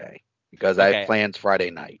Saturday because I have Okay, plans Friday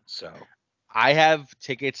night. So I have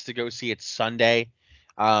tickets to go see it Sunday.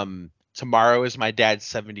 Tomorrow is my dad's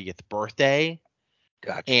 70th birthday,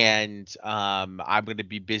 gotcha. and I'm going to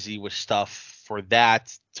be busy with stuff for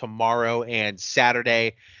that tomorrow and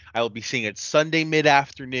Saturday. I will be seeing it Sunday mid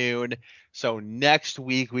afternoon. So next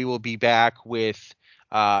week we will be back with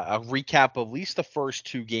a recap of at least the first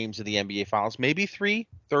 2 games of the NBA Finals, maybe 3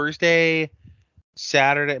 Thursday,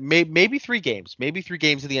 Saturday, maybe 3 games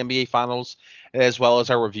of the NBA Finals, as well as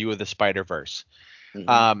our review of the Spider Verse. Hmm.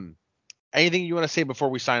 Um, Anything you want to say before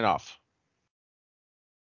we sign off?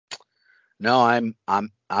 No,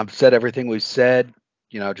 I've said everything we've said.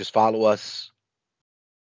 Just follow us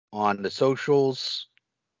on the socials,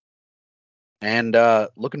 and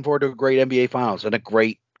looking forward to a great NBA Finals and a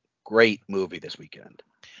great movie this weekend.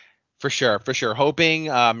 For sure, for sure. Hoping,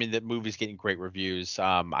 I mean, the movie's getting great reviews.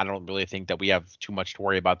 I don't really think that we have too much to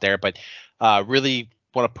worry about there, but really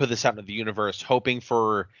want to put this out into the universe, hoping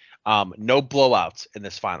for no blowouts in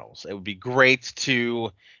this finals. It would be great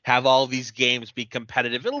to have all these games be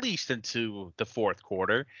competitive, at least into the fourth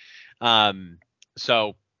quarter. Um,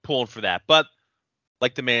 so pulling for that. But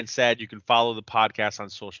like the man said, you can follow the podcast on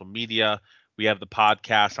social media. We have the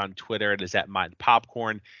podcast on Twitter. It is at Mind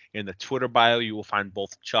Popcorn. In the Twitter bio, you will find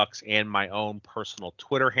both Chuck's and my own personal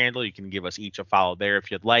Twitter handle. You can give us each a follow there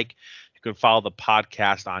if you'd like. You can follow the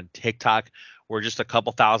podcast on TikTok. We're just a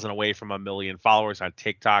couple thousand away from 1 million followers on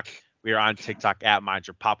TikTok. We are on TikTok at Mind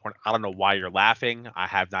Your Popcorn. I don't know why you're laughing. I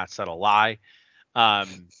have not said a lie.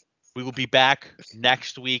 Um, we will be back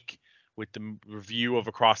next week with the review of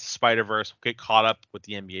Across the Spider Verse. We'll get caught up with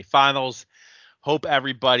the NBA Finals. Hope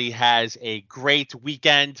everybody has a great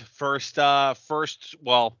weekend.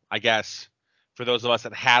 Well, I guess for those of us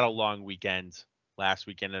that had a long weekend last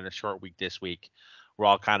weekend and a short week this week, we're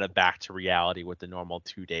all kind of back to reality with the normal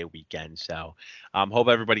 2-day weekend. So, hope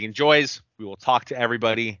everybody enjoys. We will talk to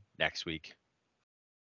everybody next week.